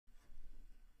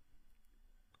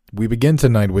We begin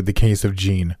tonight with the case of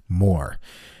Jean Moore.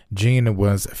 Jean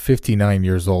was 59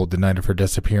 years old the night of her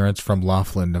disappearance from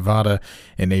Laughlin, Nevada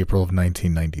in April of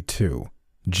 1992.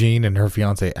 Jean and her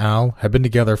fiancé Al had been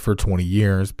together for 20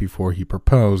 years before he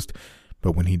proposed,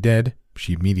 but when he did,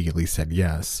 she immediately said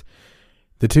yes.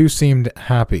 The two seemed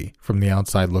happy from the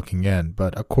outside looking in,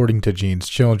 but according to Jean's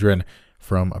children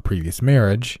from a previous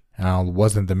marriage, Al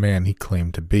wasn't the man he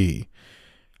claimed to be.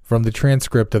 From the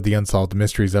transcript of the Unsolved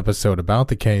Mysteries episode about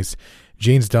the case,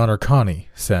 Jean's daughter Connie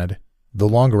said, "The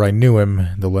longer I knew him,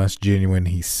 the less genuine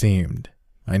he seemed.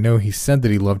 I know he said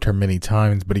that he loved her many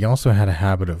times, but he also had a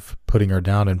habit of putting her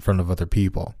down in front of other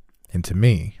people. And to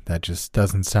me, that just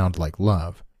doesn't sound like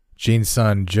love." Jean's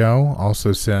son, Joe,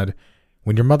 also said,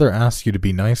 "When your mother asks you to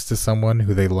be nice to someone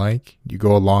who they like, you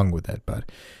go along with it,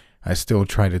 but I still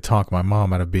try to talk my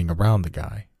mom out of being around the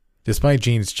guy." Despite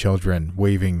Jean's children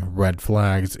waving red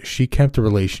flags, she kept the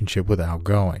relationship with Al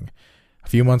going. A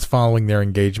few months following their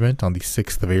engagement, on the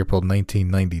 6th of April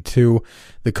 1992,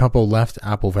 the couple left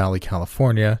Apple Valley,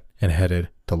 California, and headed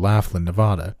to Laughlin,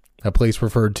 Nevada, a place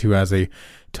referred to as a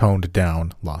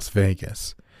toned-down Las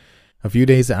Vegas. A few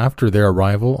days after their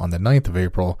arrival on the 9th of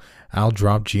April, Al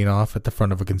dropped Jean off at the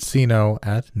front of a casino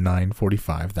at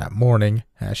 9:45 that morning,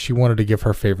 as she wanted to give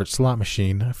her favorite slot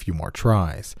machine a few more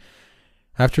tries.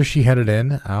 After she headed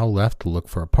in, Al left to look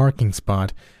for a parking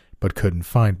spot, but couldn't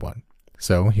find one.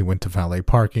 So he went to valet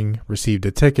parking, received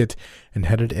a ticket, and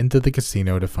headed into the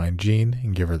casino to find Jean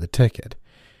and give her the ticket.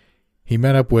 He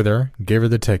met up with her, gave her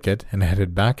the ticket, and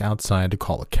headed back outside to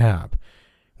call a cab.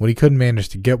 When he couldn't manage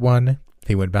to get one,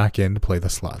 he went back in to play the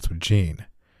slots with Jean.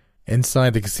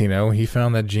 Inside the casino, he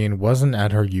found that Jean wasn't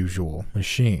at her usual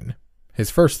machine. His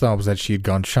first thought was that she had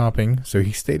gone shopping, so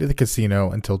he stayed at the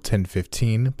casino until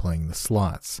 10:15 playing the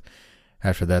slots.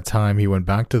 After that time, he went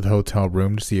back to the hotel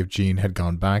room to see if Jean had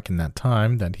gone back in that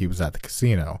time that he was at the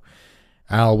casino.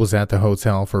 Al was at the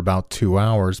hotel for about 2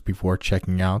 hours before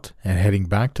checking out and heading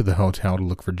back to the hotel to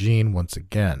look for Jean once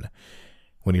again.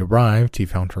 When he arrived, he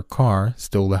found her car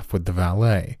still left with the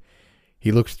valet.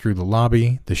 He looked through the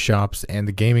lobby, the shops, and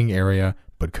the gaming area,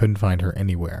 but couldn't find her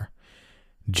anywhere.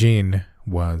 Jean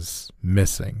was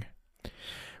missing.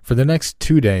 For the next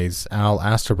 2 days, Al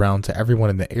asked around to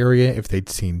everyone in the area if they'd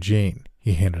seen Jean.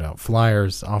 He handed out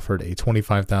flyers, offered a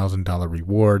 $25,000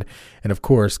 reward, and of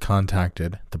course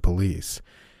contacted the police.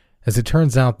 As it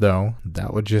turns out, though,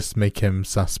 that would just make him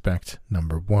suspect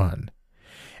number one.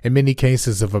 In many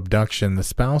cases of abduction, the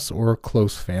spouse or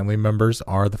close family members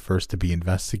are the first to be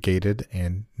investigated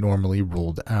and normally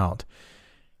ruled out.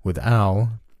 With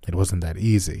Al, it wasn't that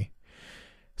easy.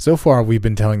 So far, we've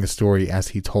been telling the story as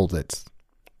he told it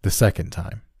the second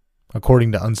time.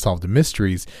 According to Unsolved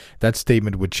Mysteries, that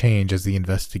statement would change as the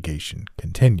investigation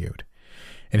continued.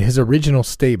 In his original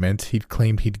statement, he'd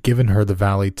claimed he'd given her the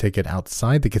valet ticket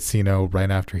outside the casino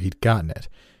right after he'd gotten it.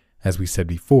 As we said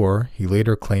before, he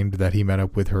later claimed that he met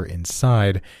up with her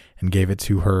inside and gave it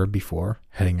to her before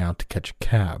heading out to catch a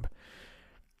cab.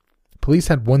 Police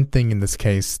had one thing in this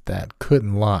case that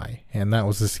couldn't lie, and that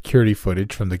was the security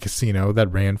footage from the casino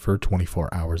that ran for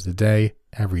 24 hours a day,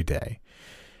 every day.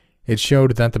 It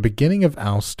showed that the beginning of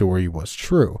Al's story was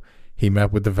true. He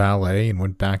met with the valet and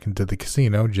went back into the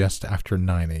casino just after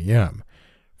 9 a.m.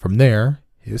 From there,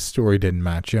 his story didn't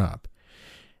match up.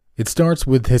 It starts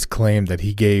with his claim that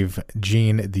he gave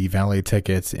Jean the valet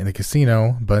tickets in the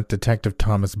casino, but Detective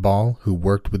Thomas Ball, who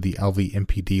worked with the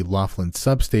LVMPD Laughlin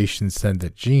substation, said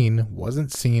that Jean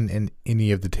wasn't seen in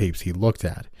any of the tapes he looked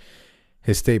at.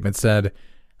 His statement said,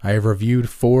 "I have reviewed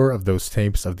 4 of those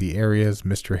tapes of the areas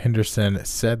Mr. Henderson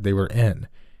said they were in.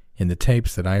 In the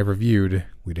tapes that I have reviewed,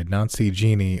 we did not see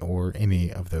Jeannie or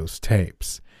any of those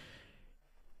tapes."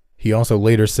 He also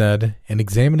later said, "In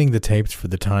examining the tapes for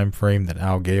the time frame that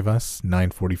Al gave us,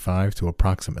 9:45 to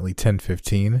approximately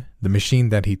 10:15, the machine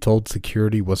that he told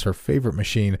security was her favorite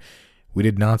machine, we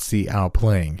did not see Al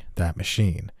playing that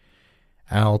machine."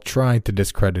 Al tried to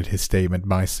discredit his statement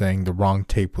by saying the wrong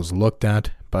tape was looked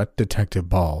at, but Detective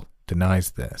Ball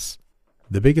denies this.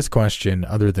 The biggest question,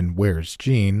 other than where's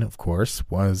Jean, of course,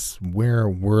 was where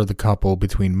were the couple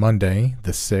between Monday,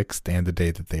 the 6th, and the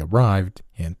day that they arrived,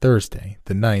 and Thursday,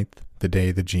 the 9th, the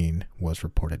day that Jean was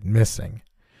reported missing.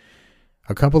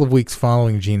 A couple of weeks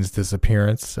following Jean's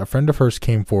disappearance, a friend of hers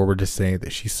came forward to say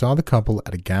that she saw the couple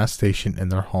at a gas station in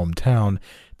their hometown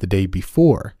the day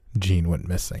before Jean went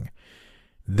missing.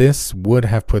 This would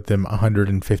have put them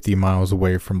 150 miles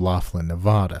away from Laughlin,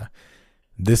 Nevada.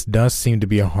 This does seem to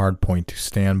be a hard point to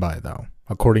stand by, though.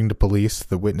 According to police,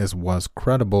 the witness was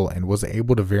credible and was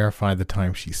able to verify the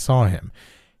time she saw him.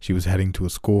 She was heading to a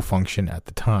school function at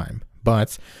the time,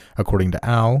 But, according to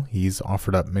Al, he's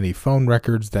offered up many phone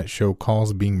records that show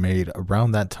calls being made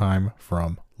around that time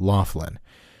from Laughlin.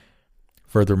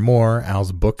 Furthermore,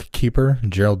 Al's bookkeeper,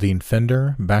 Geraldine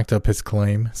Fender, backed up his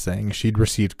claim, saying she'd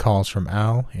received calls from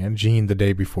Al and Jean the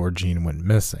day before Jean went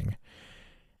missing.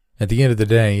 At the end of the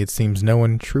day, it seems no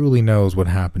one truly knows what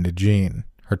happened to Jean.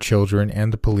 Her children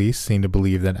and the police seem to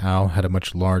believe that Al had a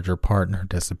much larger part in her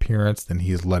disappearance than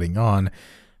he is letting on,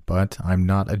 but I'm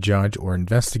not a judge or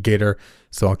investigator,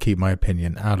 so I'll keep my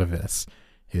opinion out of this.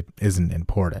 It isn't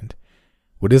important.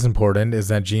 What is important is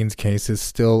that Jean's case is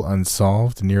still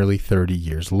unsolved nearly 30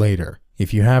 years later.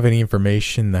 If you have any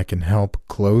information that can help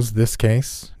close this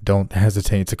case, don't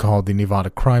hesitate to call the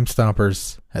Nevada Crime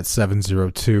Stoppers at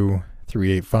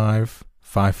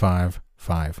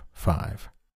 702-385-5555.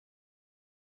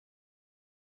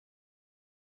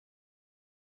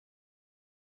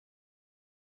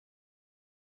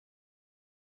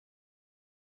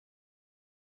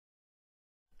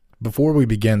 Before we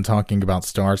begin talking about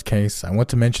Starr's case, I want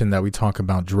to mention that we talk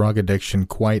about drug addiction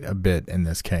quite a bit in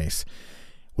this case.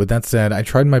 With that said, I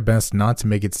tried my best not to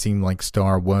make it seem like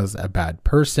Starr was a bad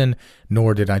person,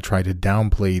 nor did I try to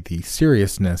downplay the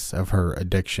seriousness of her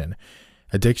addiction.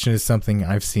 Addiction is something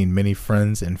I've seen many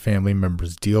friends and family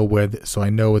members deal with, so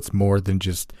I know it's more than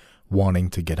just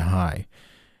wanting to get high.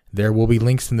 There will be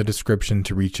links in the description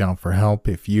to reach out for help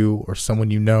if you or someone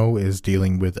you know is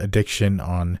dealing with addiction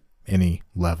on any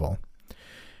level.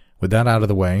 With that out of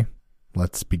the way,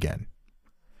 let's begin.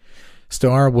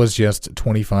 Starr was just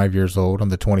 25 years old on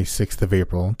the 26th of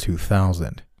April,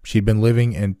 2000. She'd been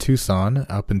living in Tucson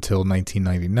up until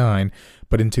 1999,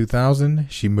 but in 2000,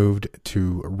 she moved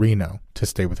to Reno to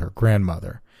stay with her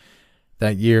grandmother.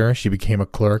 That year, she became a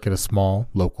clerk at a small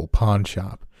local pawn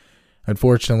shop.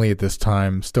 Unfortunately, at this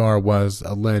time, Starr was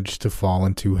alleged to fall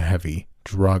into heavy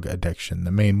drug addiction,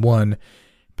 the main one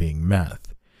being meth.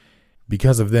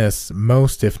 Because of this,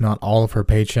 most if not all of her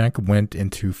paycheck went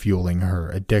into fueling her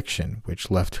addiction,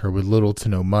 which left her with little to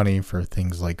no money for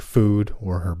things like food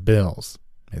or her bills.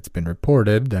 It's been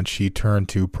reported that she turned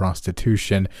to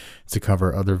prostitution to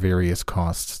cover other various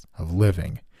costs of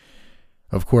living.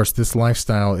 Of course, this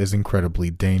lifestyle is incredibly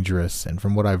dangerous, and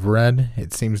from what I've read,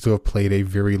 it seems to have played a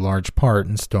very large part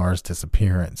in Starr's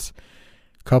disappearance.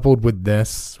 Coupled with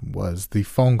this was the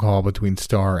phone call between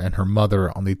Starr and her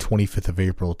mother on the 25th of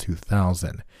April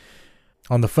 2000.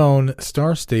 On the phone,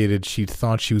 Starr stated she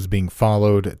thought she was being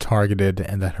followed, targeted,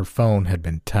 and that her phone had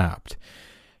been tapped.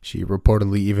 She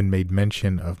reportedly even made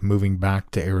mention of moving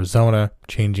back to Arizona,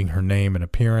 changing her name and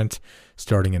appearance,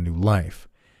 starting a new life.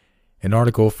 An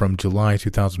article from July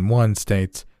 2001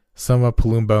 states, "Some of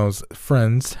Palumbo's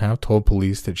friends have told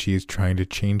police that she is trying to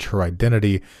change her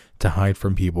identity to hide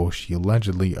from people she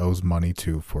allegedly owes money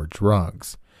to for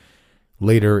drugs."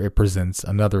 Later, it presents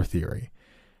another theory.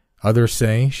 Others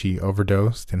say she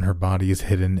overdosed and her body is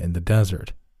hidden in the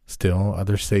desert. Still,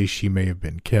 others say she may have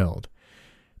been killed.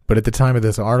 But at the time of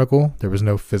this article, there was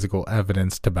no physical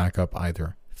evidence to back up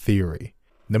either theory.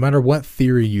 No matter what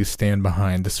theory you stand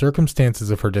behind, the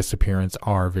circumstances of her disappearance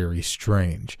are very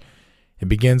strange. It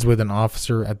begins with an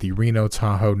officer at the Reno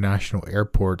Tahoe National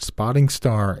Airport spotting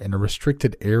Starr in a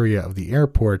restricted area of the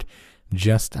airport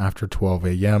just after 12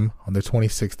 a.m. on the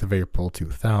 26th of April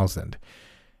 2000.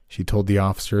 She told the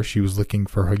officer she was looking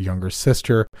for her younger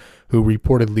sister, who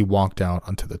reportedly walked out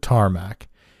onto the tarmac.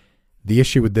 The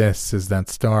issue with this is that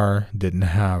Starr didn't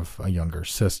have a younger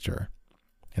sister.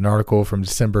 An article from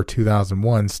December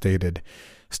 2001 stated,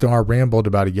 "Starr rambled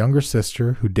about a younger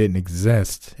sister who didn't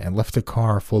exist and left a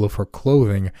car full of her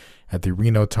clothing at the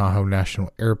Reno Tahoe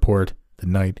National Airport the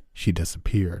night she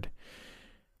disappeared."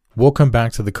 We'll come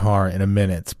back to the car in a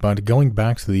minute, but going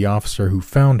back to the officer who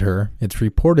found her, it's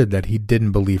reported that he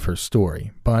didn't believe her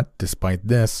story, but despite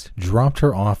this, dropped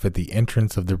her off at the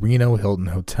entrance of the Reno Hilton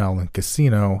Hotel and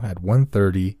Casino at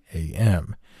 1:30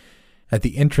 a.m. At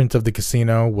the entrance of the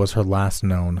casino was her last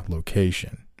known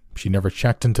location. She never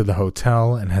checked into the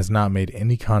hotel and has not made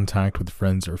any contact with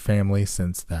friends or family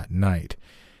since that night.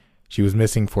 She was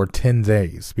missing for 10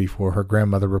 days before her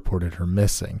grandmother reported her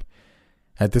missing.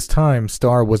 At this time,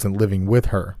 Starr wasn't living with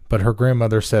her, but her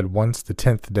grandmother said once the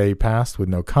 10th day passed with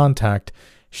no contact,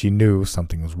 she knew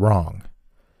something was wrong.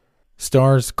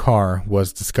 Starr's car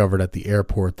was discovered at the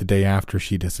airport the day after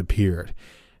she disappeared.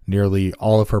 Nearly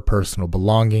all of her personal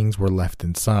belongings were left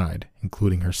inside,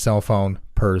 including her cell phone,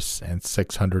 purse, and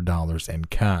 $600 in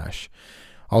cash.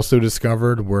 Also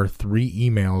discovered were 3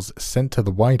 emails sent to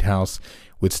the White House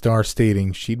with Starr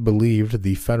stating she'd believed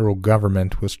the federal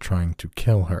government was trying to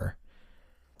kill her.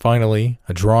 Finally,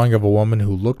 a drawing of a woman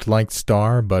who looked like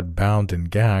Starr but bound and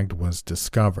gagged was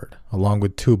discovered, along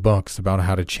with 2 books about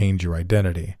how to change your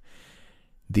identity.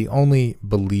 The only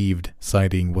believed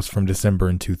sighting was from December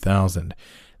in 2000.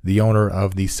 The owner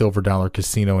of the Silver Dollar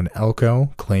Casino in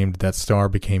Elko claimed that Starr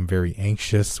became very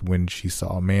anxious when she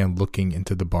saw a man looking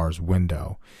into the bar's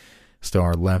window.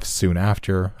 Starr left soon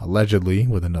after, allegedly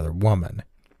with another woman.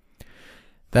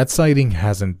 That sighting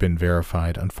hasn't been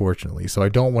verified, unfortunately, so I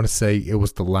don't want to say it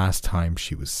was the last time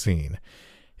she was seen.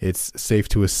 It's safe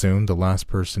to assume the last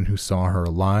person who saw her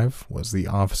alive was the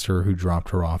officer who dropped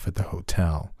her off at the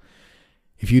hotel.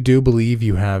 If you do believe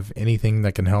you have anything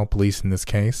that can help police in this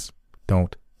case,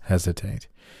 don't hesitate.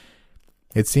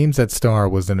 It seems that Starr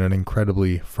was in an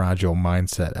incredibly fragile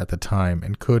mindset at the time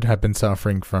and could have been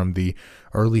suffering from the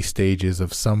early stages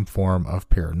of some form of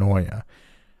paranoia.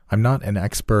 I'm not an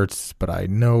expert, but I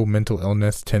know mental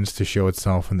illness tends to show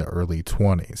itself in the early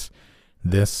 20s.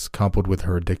 This, coupled with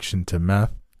her addiction to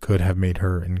meth, could have made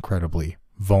her incredibly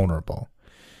vulnerable.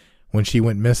 When she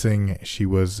went missing, she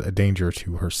was a danger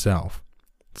to herself.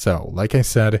 So, like I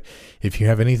said, if you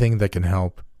have anything that can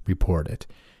help, report it.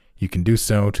 You can do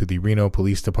so to the Reno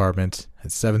Police Department at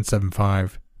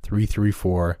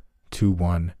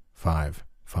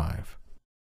 775-334-2155.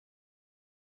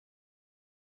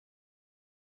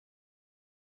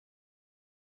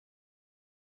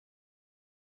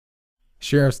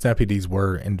 Sheriff's deputies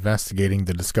were investigating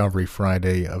the discovery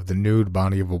Friday of the nude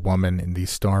body of a woman in the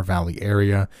Starr Valley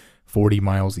area, 40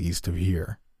 miles east of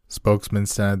here. Spokesman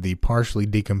said the partially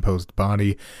decomposed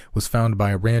body was found by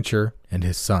a rancher and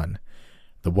his son.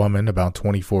 The woman, about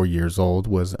 24 years old,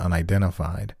 was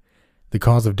unidentified. The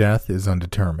cause of death is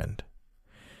undetermined.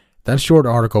 That short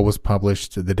article was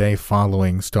published the day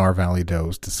following Starr Valley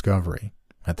Doe's discovery.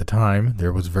 At the time,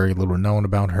 there was very little known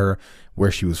about her, where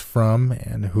she was from,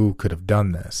 and who could have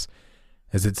done this.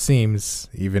 As it seems,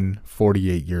 even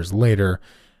 48 years later,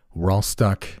 we're all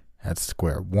stuck at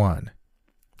square one.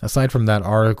 Aside from that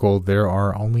article, there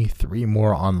are only 3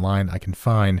 more online I can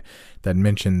find that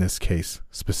mention this case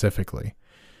specifically.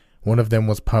 One of them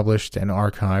was published and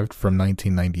archived from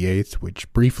 1998,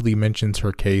 which briefly mentions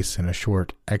her case in a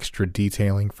short extra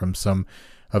detailing from some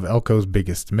of Elko's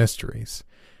biggest mysteries.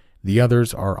 The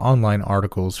others are online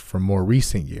articles from more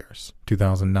recent years,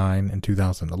 2009 and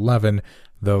 2011,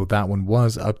 though that one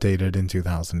was updated in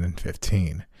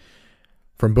 2015.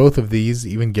 From both of these,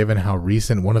 even given how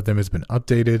recent one of them has been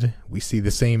updated, we see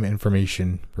the same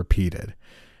information repeated.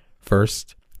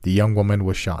 First, the young woman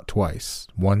was shot twice,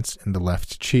 once in the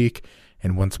left cheek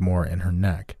and once more in her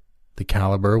neck. The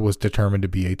caliber was determined to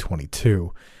be a .22.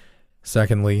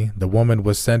 Secondly, the woman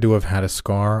was said to have had a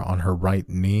scar on her right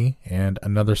knee and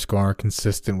another scar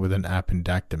consistent with an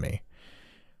appendectomy.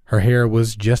 Her hair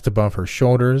was just above her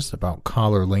shoulders, about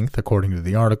collar length according to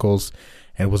the articles,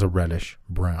 and was a reddish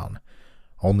brown.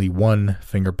 Only one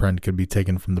fingerprint could be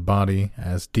taken from the body,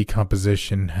 as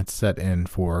decomposition had set in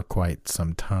for quite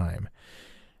some time.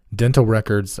 Dental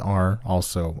records are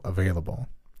also available.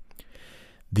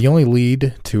 The only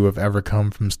lead to have ever come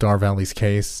from Starr Valley's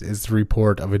case is the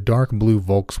report of a dark blue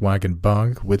Volkswagen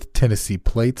Bug with Tennessee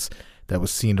plates that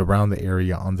was seen around the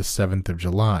area on the 7th of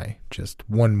July, just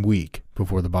 1 week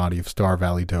before the body of Starr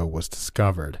Valley Doe was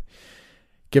discovered.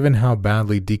 Given how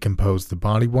badly decomposed the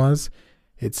body was,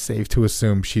 it's safe to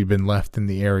assume she'd been left in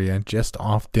the area just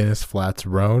off Dennis Flats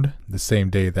Road the same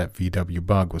day that VW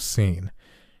Bug was seen.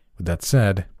 With that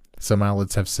said, some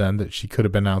outlets have said that she could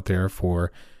have been out there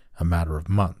for a matter of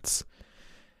months.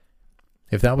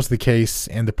 If that was the case,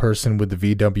 and the person with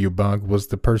the VW Bug was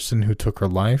the person who took her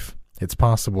life, it's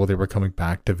possible they were coming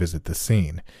back to visit the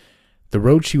scene. The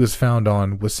road she was found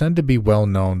on was said to be well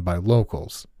known by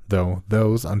locals, though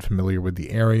those unfamiliar with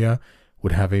the area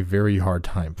would have a very hard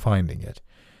time finding it.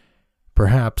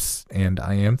 Perhaps, and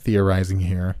I am theorizing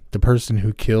here, the person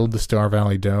who killed the Starr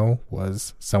Valley Doe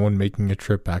was someone making a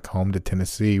trip back home to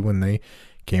Tennessee when they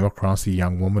came across a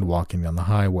young woman walking down the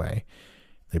highway.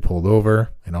 They pulled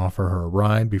over and offered her a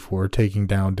ride before taking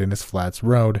down Dennis Flats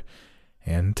Road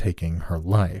and taking her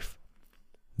life.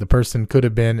 The person could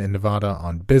have been in Nevada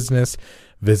on business,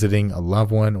 visiting a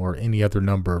loved one, or any other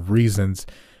number of reasons,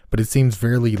 but it seems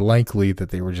very likely that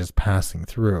they were just passing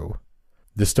through.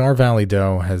 The Starr Valley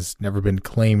Doe has never been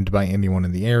claimed by anyone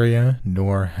in the area,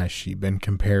 nor has she been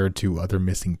compared to other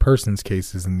missing persons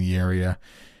cases in the area,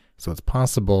 so it's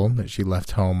possible that she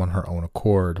left home on her own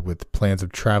accord with plans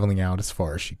of traveling out as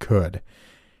far as she could.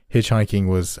 Hitchhiking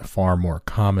was far more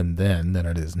common then than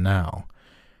it is now.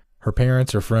 Her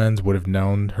parents or friends would have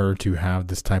known her to have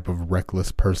this type of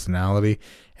reckless personality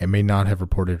and may not have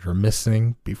reported her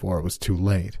missing before it was too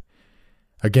late.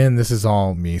 Again, this is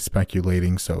all me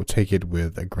speculating, so take it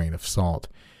with a grain of salt.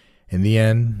 In the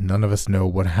end, none of us know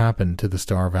what happened to the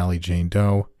Starr Valley Jane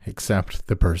Doe except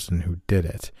the person who did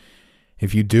it.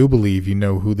 If you do believe you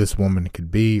know who this woman could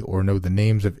be or know the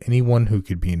names of anyone who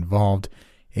could be involved,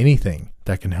 anything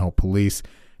that can help police,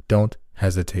 don't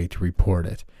hesitate to report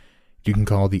it. You can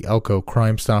call the Elko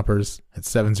Crime Stoppers at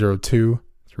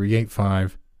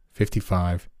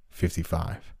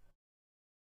 702-385-5555.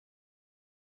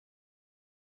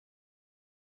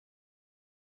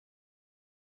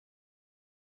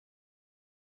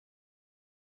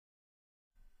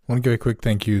 I want to give a quick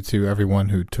thank you to everyone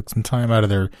who took some time out of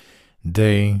their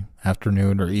day,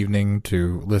 afternoon, or evening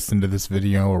to listen to this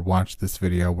video or watch this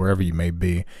video wherever you may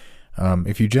be.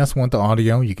 If you just want the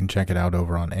audio, you can check it out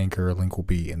over on Anchor. A link will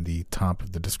be in the top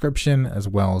of the description as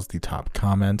well as the top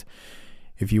comment.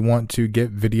 If you want to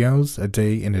get videos a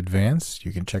day in advance,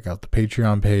 you can check out the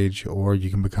Patreon page or you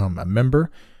can become a member.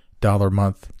 $1 a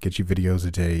month gets you videos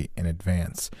a day in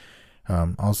advance.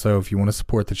 Also, if you want to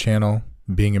support the channel,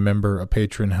 being a member, a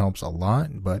patron helps a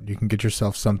lot, but you can get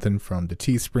yourself something from the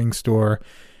Teespring store.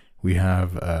 We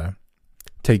have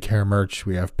Take Care merch,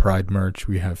 we have Pride merch,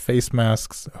 we have face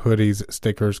masks, hoodies,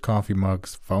 stickers, coffee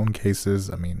mugs, phone cases.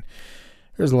 I mean,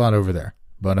 there's a lot over there.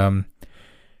 But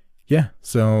yeah,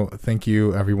 so thank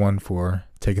you everyone for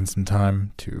taking some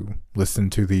time to listen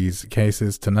to these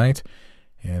cases tonight.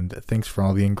 And thanks for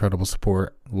all the incredible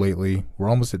support lately. We're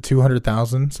almost at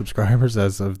 200,000 subscribers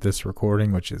as of this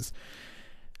recording, which is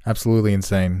absolutely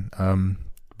insane.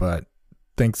 But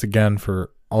thanks again for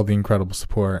all the incredible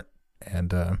support,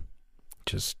 and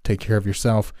just take care of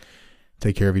yourself,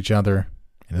 take care of each other,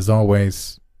 and as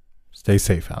always, stay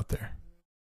safe out there.